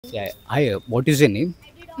Yeah. Hi, what is your name?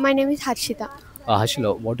 My name is Harshita.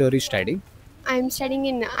 Hashila, what are you studying? I am studying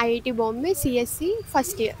in IIT Bombay, CSE,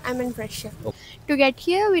 first year. I'm a fresher. Okay. To get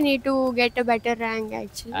here, we need to get a better rank And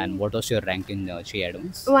actually. what was your rank in JEE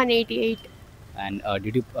Advance? 188. And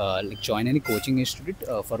did you join any coaching institute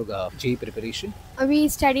for JEE preparation? We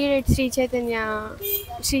studied at Sri Chaitanya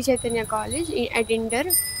College at Inter.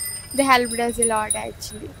 They helped us a lot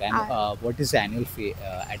actually. Okay. And Our what is the annual fee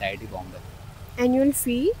at IIT Bombay? annual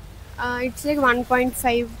fee, it's like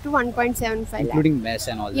 1.5 to 1.75 lakh. Including mess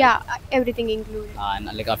and all that. Yeah, everything included. And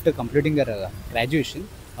like after completing your graduation,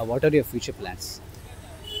 what are your future plans?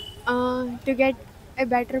 To get a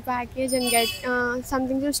better package and get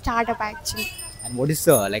something to start up actually. And what is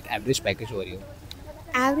the like average package for you?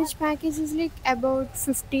 Average package is like about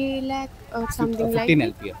 50 lakh or something like 15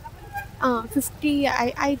 that. LPA. 50.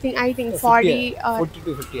 I think 50, 40 or 40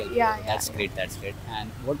 to 50 LPA. yeah, That's yeah. great. That's great.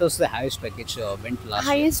 And what was the highest package went last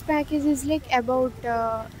year? Highest package is like about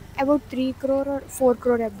 3 crore or 4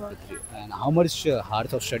 crore above. Okay. And how much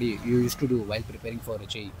hours of study you used to do while preparing for a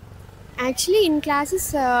JEE? Actually, in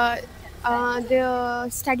classes, the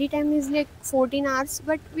study time is like 14 hours,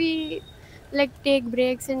 but we like take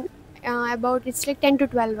breaks and about it's like 10 to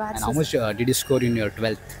 12 And hours. how much did you score in your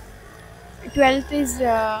 12th? 12th is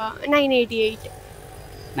 988.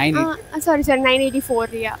 98. Sorry, 984.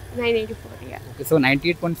 Yeah, 984. Yeah. Okay, so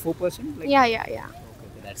 98.4%? Like, Yeah, yeah, yeah.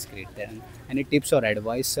 okay, that's great. Then any tips or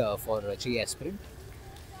advice for a JEE aspirant?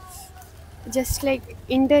 Just like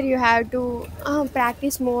Inter, you have to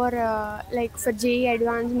practice more, like for JEE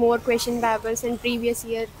Advanced, more question papers and previous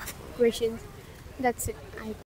year questions. That's it.